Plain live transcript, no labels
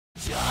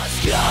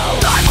Just go!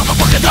 Die,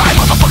 motherfucker, die,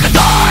 motherfucker,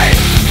 die!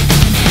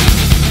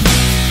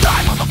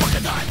 Die,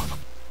 motherfucker, die, motherfucker.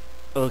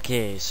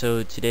 Okay,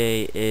 so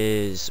today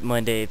is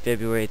Monday,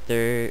 February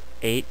 3rd,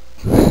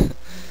 8th,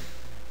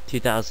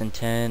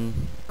 2010.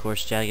 Of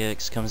course,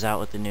 JaGeX comes out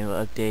with a new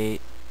update.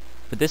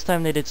 But this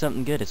time they did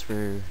something good. It's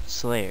for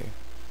Slayer.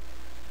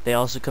 They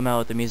also come out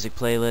with a music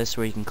playlist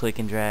where you can click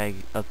and drag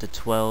up to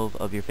 12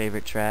 of your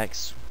favorite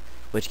tracks,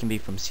 which can be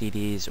from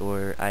CDs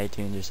or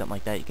iTunes or something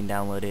like that. You can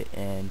download it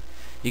and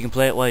you can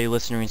play it while you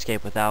listen to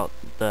Runescape without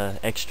the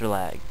extra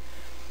lag.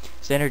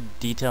 Standard,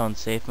 detail, and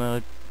safe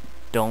mode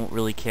don't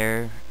really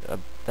care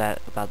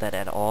about that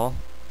at all.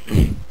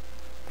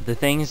 The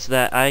things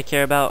that I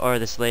care about are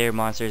the Slayer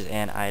monsters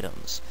and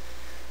items.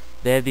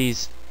 They have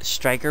these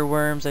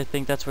Strykewyrms, I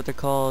think that's what they're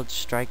called.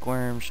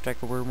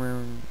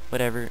 Strykewyrm,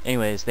 whatever.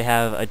 Anyways, they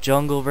have a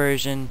jungle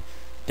version,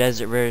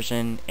 desert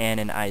version, and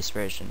an ice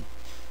version.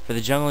 For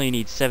the jungle you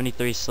need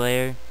 73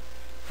 Slayer.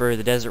 For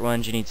the desert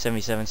ones you need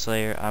 77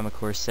 Slayer. I'm of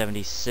course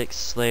 76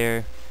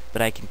 Slayer,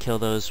 but I can kill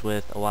those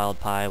with a wild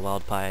pie.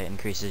 Wild pie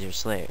increases your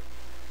Slayer.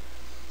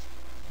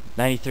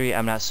 93,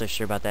 I'm not so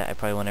sure about that. I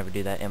probably won't ever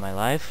do that in my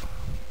life.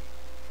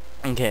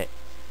 Okay,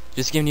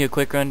 just giving you a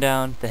quick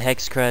rundown. The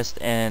Hex Crest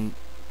and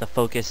the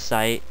Focus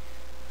Sight.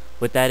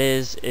 What that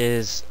is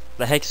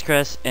the Hex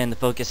Crest and the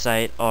Focus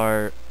Sight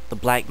are the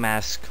black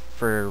mask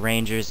for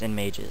rangers and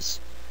mages.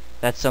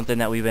 That's something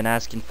that we've been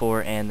asking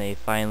for, and they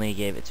finally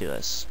gave it to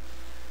us.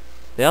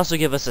 They also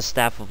give us a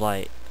Staff of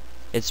Light.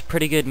 It's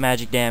pretty good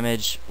magic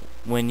damage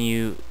when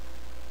you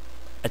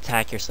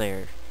attack your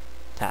Slayer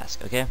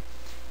task, okay?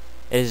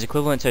 It is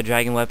equivalent to a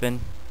dragon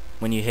weapon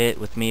when you hit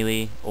with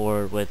melee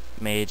or with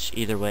mage,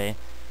 either way.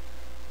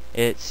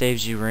 It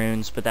saves you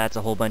runes, but that's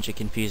a whole bunch of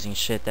confusing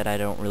shit that I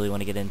don't really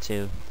want to get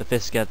into. The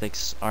Fist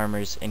Ethics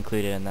armor's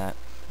included in that.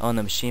 Oh, and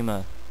the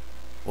Mishima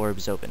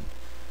orb's open.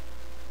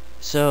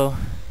 So,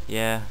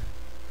 yeah.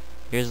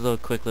 Here's a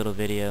quick little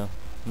video.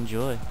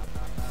 Enjoy.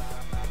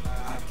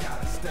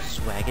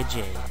 Swaga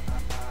J.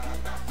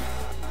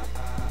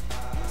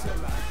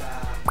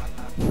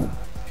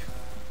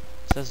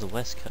 Says the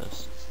West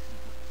Coast.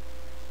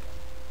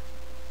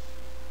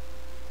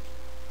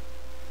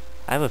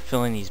 I have a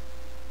feeling these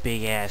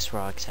big ass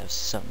rocks have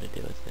something to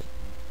do with it.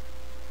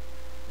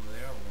 Well,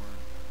 they are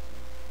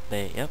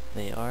worms. Yep,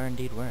 they are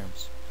indeed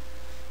worms.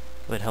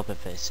 It would help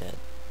if they said.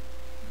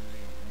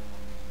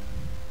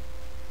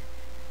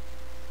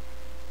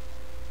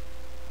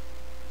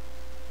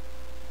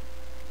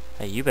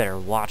 Hey, you better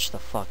watch the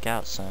fuck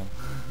out, son.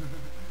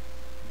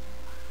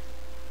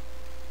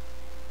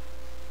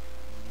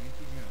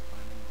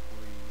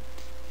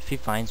 If he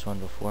finds one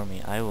before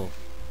me, I will.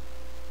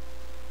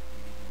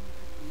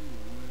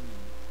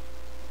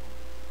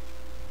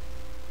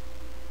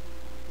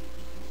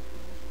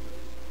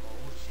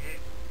 Oh shit!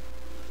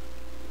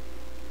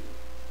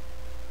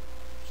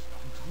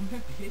 Stop doing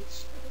that,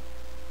 bitch!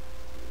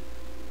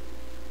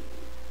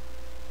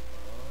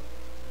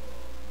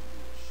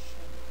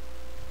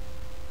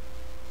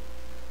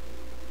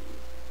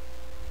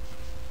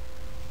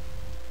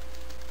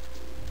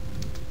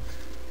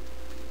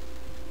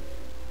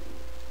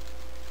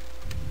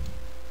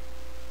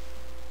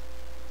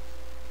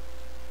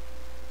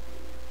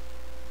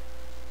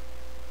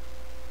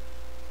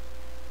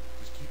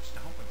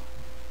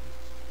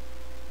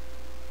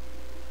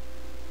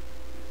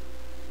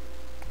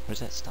 Where's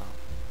that stomp?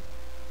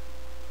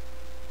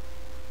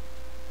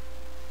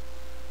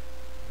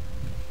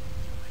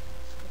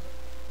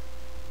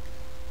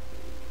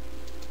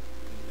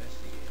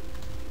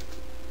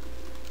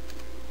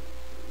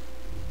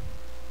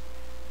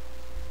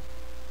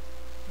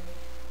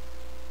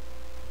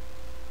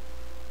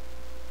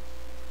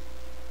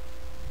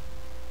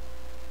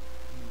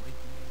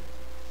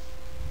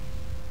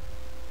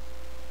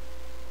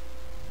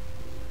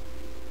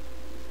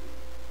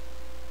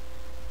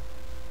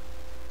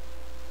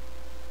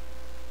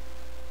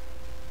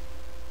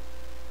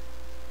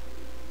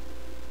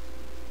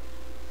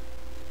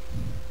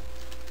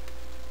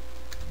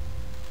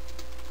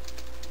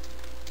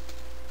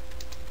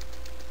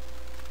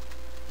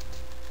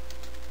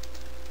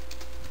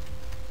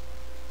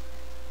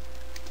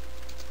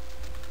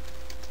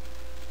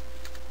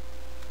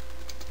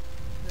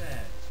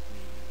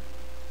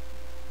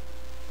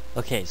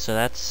 Okay, so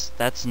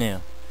that's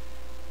new.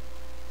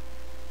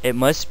 It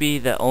must be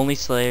the only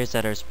Slayers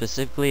that are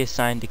specifically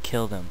assigned to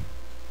kill them.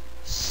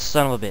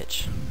 Son of a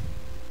bitch.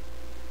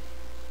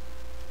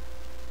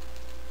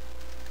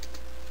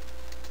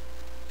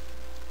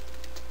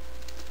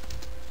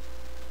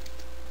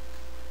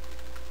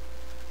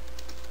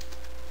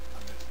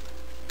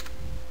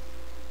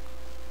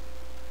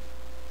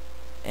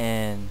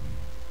 And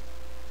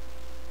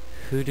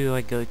who do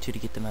I go to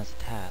get them as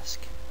a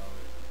task?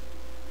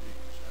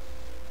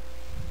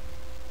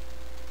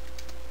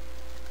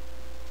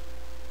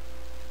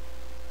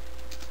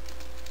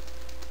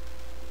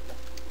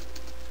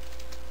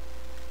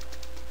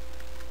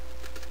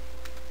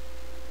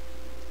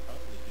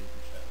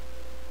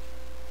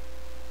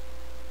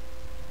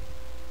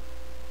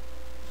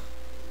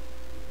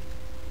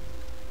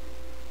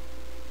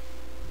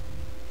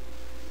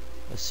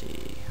 Let's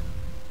see.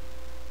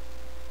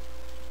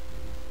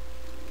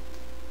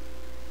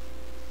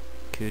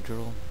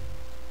 Kudrel.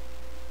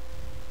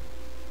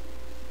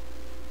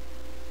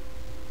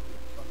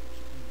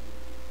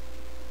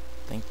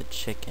 I think the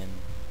chicken.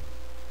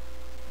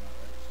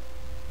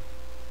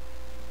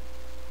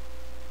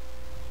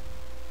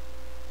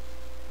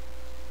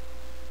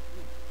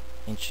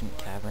 Ancient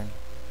cavern.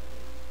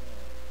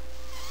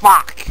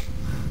 Fuck!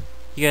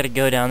 You gotta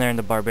go down there in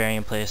the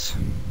barbarian place.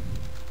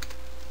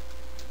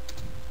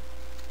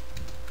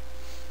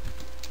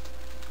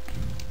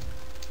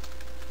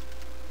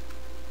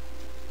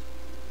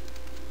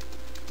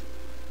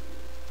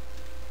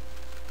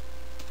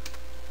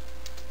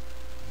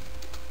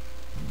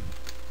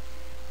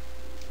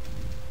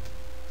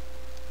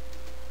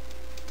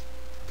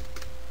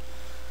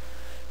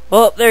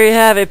 Well, there you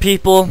have it,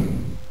 people.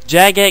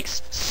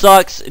 JaGeX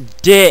sucks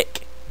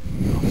dick.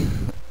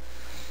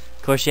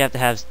 Of course, you have to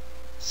have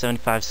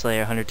 75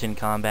 Slayer, 110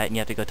 Combat, and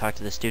you have to go talk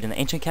to this dude in the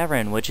Ancient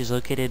Cavern, which is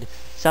located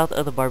south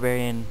of the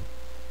Barbarian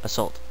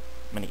Assault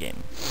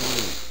minigame.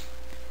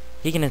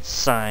 He can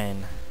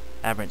assign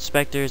Aberrant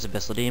Specters,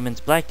 Abyssal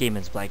Demons, Black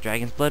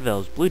Dragons, Blood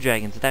Velves, Blue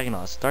Dragons,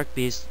 Antagonosts, Dark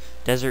Beasts,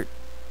 Desert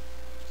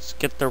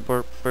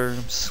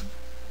Strykewyrms,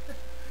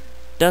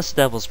 Dust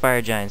Devils,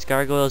 Fire Giants,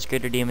 Gargoyles,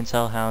 Greater Demons,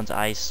 Hellhounds,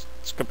 Ice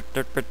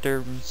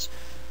Scripters,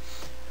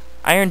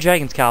 Iron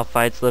Dragons,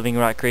 Calphites, Living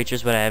Rock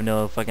Creatures, but I have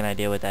no fucking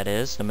idea what that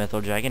is. The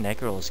Mythal Dragon,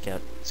 Necrol,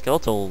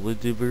 Skeletal,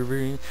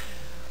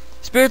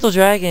 Spiritual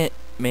Dragon,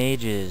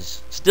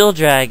 Mages, Steel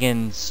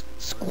Dragons,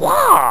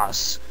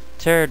 Squaws,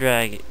 Terror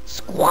Dragon,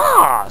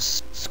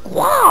 Squaws,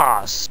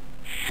 Squaws,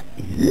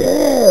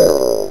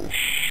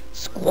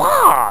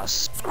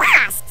 Squaws,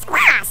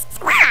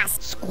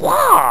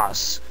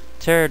 Squaws,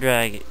 Terror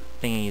Dragon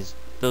thingies,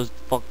 those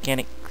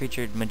volcanic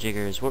creature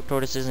majiggers, Warp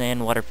Tortoises,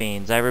 and Water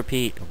Fiends. I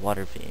repeat,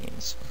 Water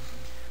Fiends.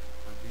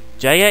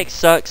 JaGeX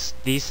sucks.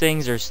 These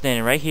things are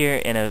standing right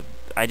here, and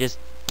I just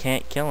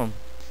can't kill them.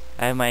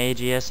 I have my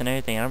AGS and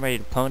everything. I'm ready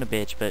to pwn a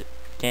bitch, but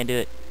can't do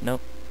it.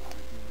 Nope.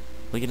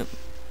 Look at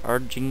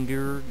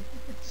Arjinger.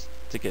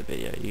 It's a good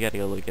video. You gotta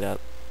go look it up.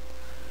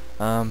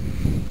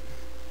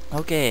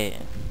 Okay.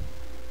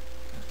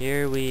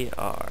 Here we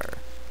are.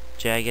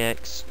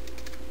 JaGeX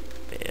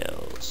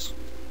fails.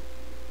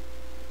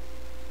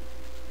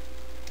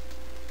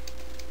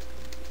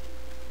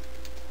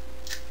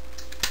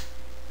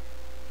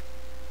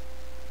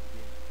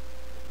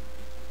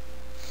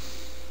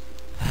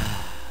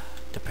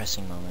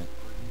 Depressing moment.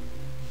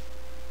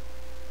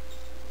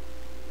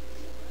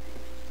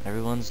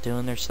 Everyone's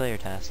doing their Slayer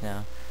task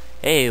now.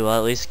 Hey, well,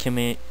 at least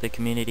the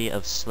community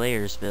of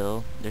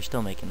Slayersville, they're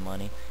still making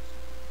money.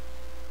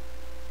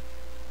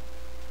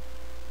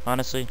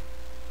 Honestly,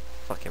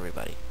 fuck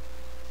everybody.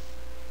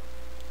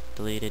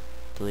 Deleted,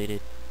 deleted.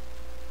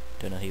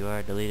 Don't know who you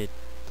are. Deleted,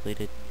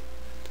 deleted,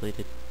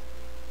 deleted.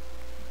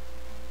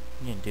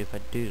 What are you gonna do if I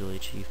do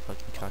delete you, you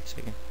fucking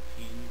cocksucker?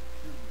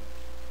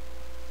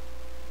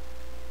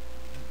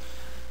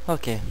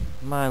 Okay,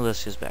 my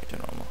list is back to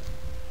normal.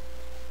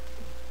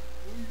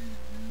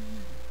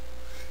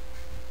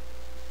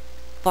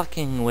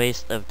 Fucking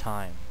waste of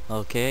time.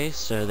 Okay,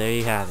 so there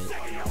you have it.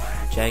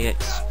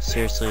 JaGeX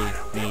seriously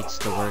needs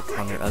to work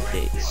on their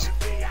updates.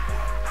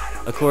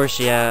 Of course,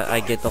 yeah, I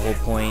get the whole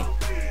point.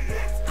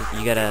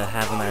 You gotta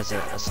have them as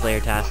a Slayer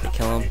task to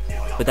kill them.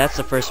 But that's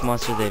the first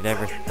monster they've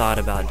ever thought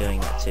about doing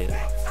that to.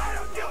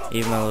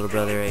 Even my little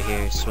brother right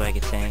here,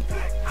 Swaga Tank,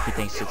 he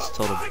thinks it's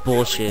total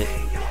bullshit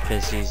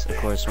because he's, of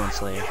course, one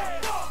Slayer.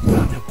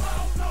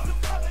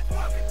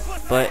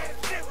 But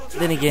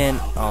then again,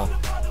 oh,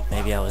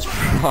 maybe I was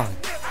wrong.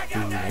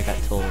 Ooh, I got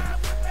told.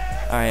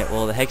 Alright,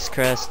 well, the Hex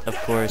Crest, of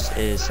course,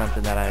 is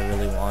something that I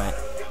really want.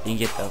 You can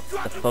get the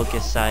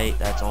Focus Sight,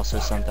 that's also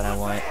something I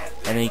want.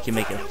 And then you can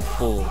make a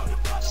full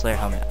Slayer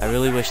helmet. I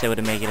really wish they would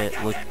have made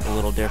it look a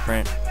little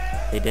different.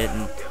 They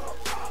didn't.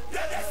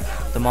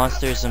 The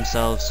monsters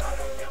themselves,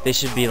 they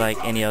should be like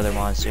any other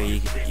monster.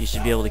 You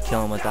should be able to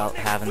kill them without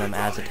having them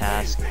as a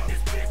task.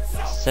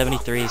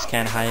 73 is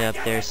kind of high up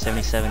there,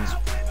 77 is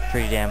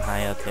pretty damn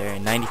high up there,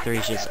 and 93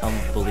 is just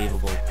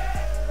unbelievable.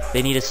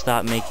 They need to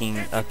stop making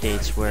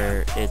updates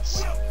where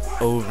it's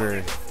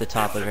over the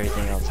top of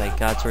everything else, like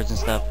God Swords and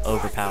stuff,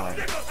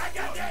 overpowered.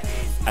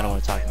 I don't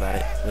want to talk about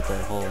it with the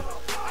whole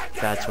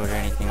God Sword or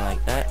anything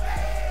like that.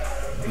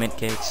 Mint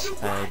Cakes,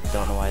 I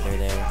don't know why they're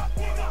there.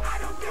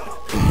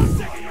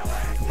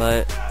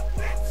 But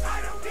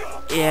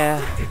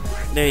yeah,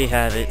 there you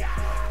have it.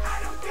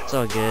 It's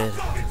all good.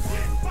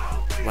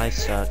 Life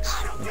sucks.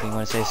 Anything you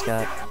want to say,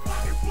 Scott?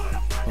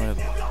 You want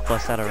to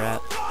bust out a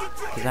rap?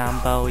 Cause I'm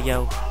Bo,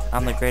 yo.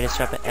 I'm the greatest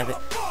rapper ever.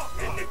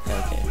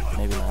 Okay,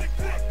 maybe not.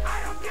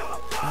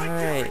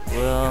 Alright,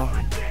 well,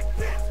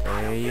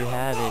 there you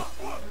have it.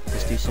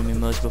 Let's do some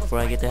emotes before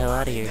I get the hell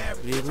out of here.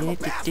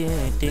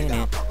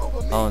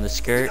 Oh, and the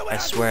skirt, I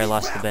swear I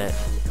lost the bet.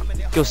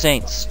 Go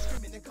Saints!